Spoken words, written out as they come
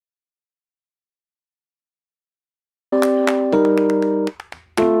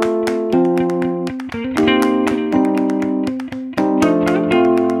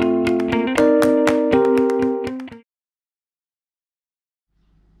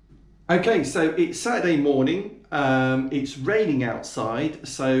Okay, so it's Saturday morning, it's raining outside,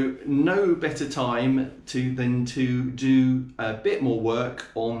 so no better time than to do a bit more work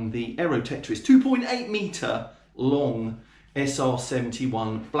on the AeroTetris 2.8 metre long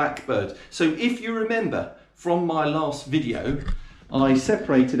SR-71 Blackbird. So if you remember from my last video, I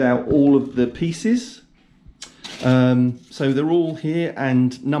separated out all of the pieces, so they're all here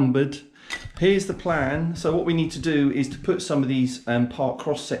and numbered. Here's the plan. So what we need to do is to put some of these part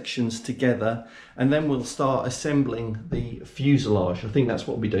cross sections together, and then we'll start assembling the fuselage. I think that's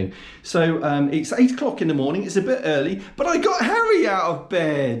what we'll be doing. So it's 8 o'clock in the morning. It's a bit early, but I got Harry out of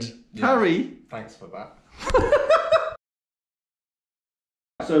bed. Yeah, Harry. Thanks for that.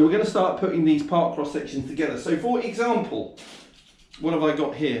 So we're going to start putting these part cross sections together. So for example, what have I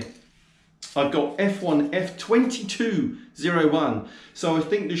got here? I've got F1 F2201, so I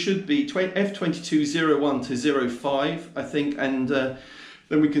think there should be F2201 to 05, I think, and then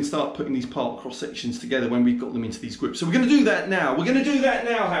we can start putting these part cross sections together when we've got them into these groups. So we're going to do that now. We're going to do that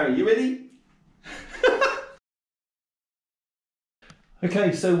now, Harry. You ready?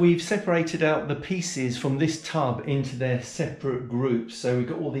 Okay, so we've separated out the pieces from this tub into their separate groups. So we've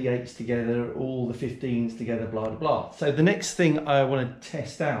got all the 8s together, all the 15s together, blah, blah, blah. So the next thing I want to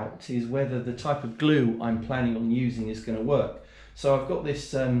test out is whether the type of glue I'm planning on using is going to work. So I've got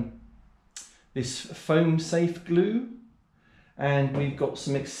this, this foam safe glue, and we've got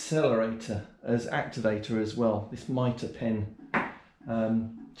some accelerator as activator as well, this mitre pen.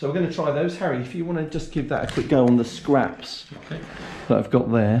 So we're going to try those. Harry, if you want to just give that a quick go on the scraps that I've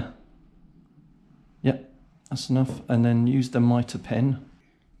got there. Yep, that's enough. And then use the mitre pen.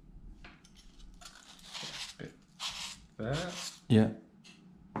 There. Yeah.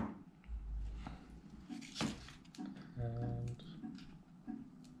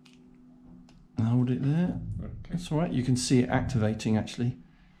 And hold it there. Okay. That's all right. You can see it activating actually.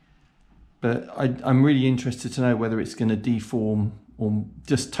 But I'm really interested to know whether it's going to deform or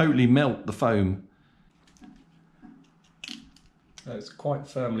just totally melt the foam. It's quite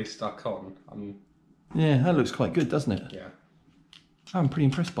firmly stuck on. Yeah, that looks quite good, doesn't it? Yeah. I'm pretty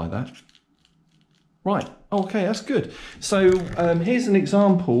impressed by that. Right, okay, that's good. So here's an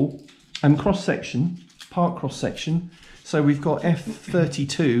example, cross section, part cross section. So we've got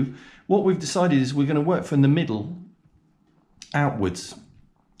F32. What we've decided is we're going to work from the middle outwards,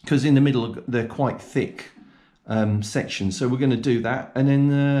 because in the middle they're quite thick sections. So we're going to do that, and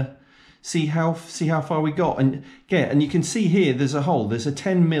then see how far we got. And you can see here there's a hole. There's a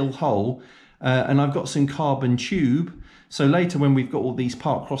 10mm hole, and I've got some carbon tube. So later when we've got all these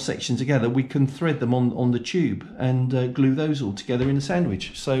part cross sections together, we can thread them on the tube and glue those all together in a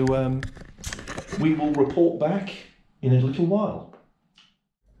sandwich. So we will report back in a little while.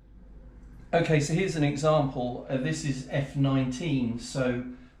 Okay, so here's an example. This is F19. So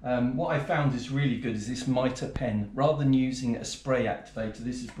what I found is really good is this mitre pen. Rather than using a spray activator,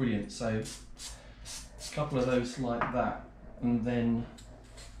 this is brilliant. So a couple of those like that, and then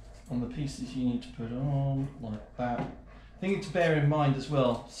on the pieces you need to put on like that. Thing to bear in mind as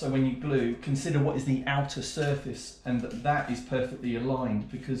well, so when you glue, consider what is the outer surface, and that is perfectly aligned,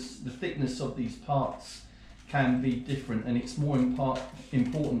 because the thickness of these parts can be different, and it's more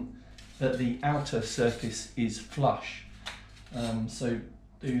important that the outer surface is flush. So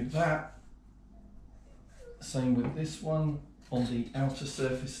do that. Same with this one, on the outer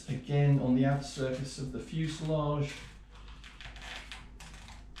surface, again on the outer surface of the fuselage,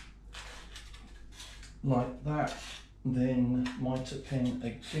 like that. Then mitre pen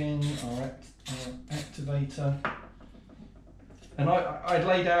again, our activator. And I'd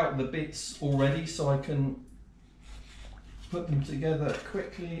laid out the bits already so I can put them together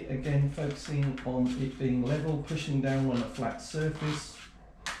quickly, again focusing on it being level, pushing down on a flat surface,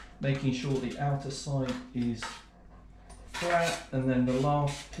 making sure the outer side is flat, and then the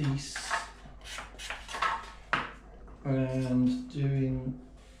last piece, and doing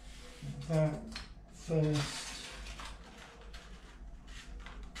that first.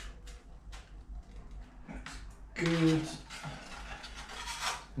 Good.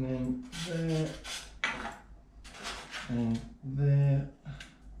 And then there and there.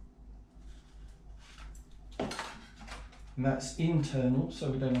 And that's internal, so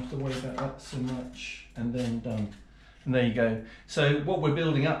we don't have to worry about that so much, and then done. And there you go. So what we're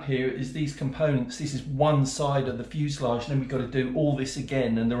building up here is these components. This is one side of the fuselage, and then we've got to do all this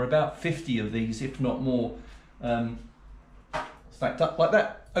again, and there are about 50 of these, if not more, stacked up like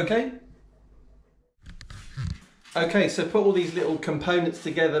that. Okay? Okay, so put all these little components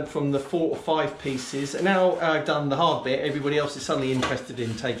together from the 4 or 5 pieces, and now I've done the hard bit, everybody else is suddenly interested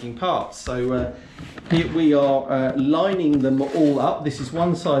in taking part. So here we are lining them all up. This is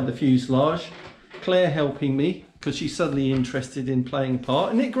one side of the fuselage. Claire helping me because she's suddenly interested in playing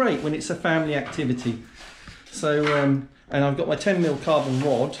part. Isn't it great when it's a family activity? So, and I've got my 10mm carbon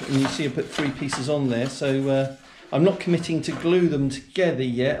rod, and you see I put 3 pieces on there. So I'm not committing to glue them together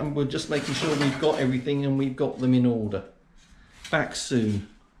yet, and we're just making sure we've got everything and we've got them in order. Back soon.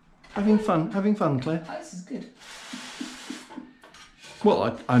 Having fun, Claire. Oh, this is good.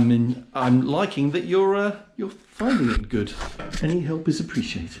 Well, I'm liking that you're finding it good. Any help is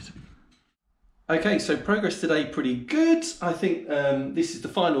appreciated. Okay, so progress today pretty good. I think this is the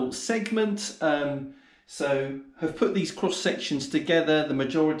final segment. So I've put these cross sections together, the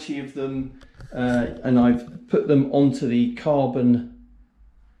majority of them, and I've put them onto the carbon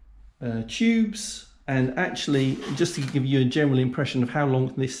tubes. And actually, just to give you a general impression of how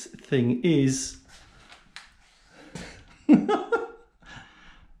long this thing is,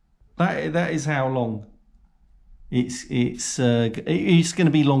 that is how long. It's going to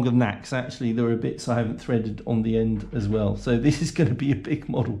be longer than that, because actually there are bits I haven't threaded on the end as well. So this is going to be a big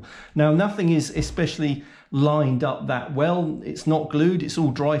model. Now, nothing is especially lined up that well. It's not glued, it's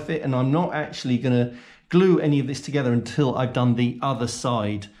all dry fit, and I'm not actually going to glue any of this together until I've done the other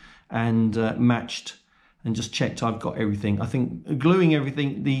side and matched and just checked I've got everything. I think gluing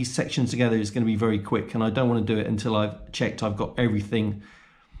everything, these sections together, is going to be very quick, and I don't want to do it until I've checked I've got everything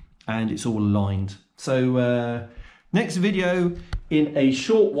and it's all aligned. So next video in a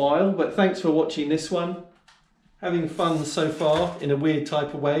short while, but thanks for watching this one. Having fun so far in a weird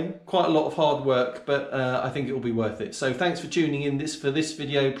type of way. Quite a lot of hard work, but I think it will be worth it. So thanks for tuning in for this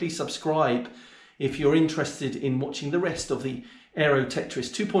video. Please subscribe if you're interested in watching the rest of the AeroTetris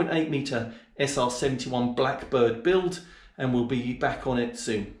 2.8 metre SR-71 Blackbird build, and we'll be back on it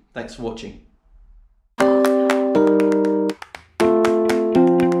soon. Thanks for watching.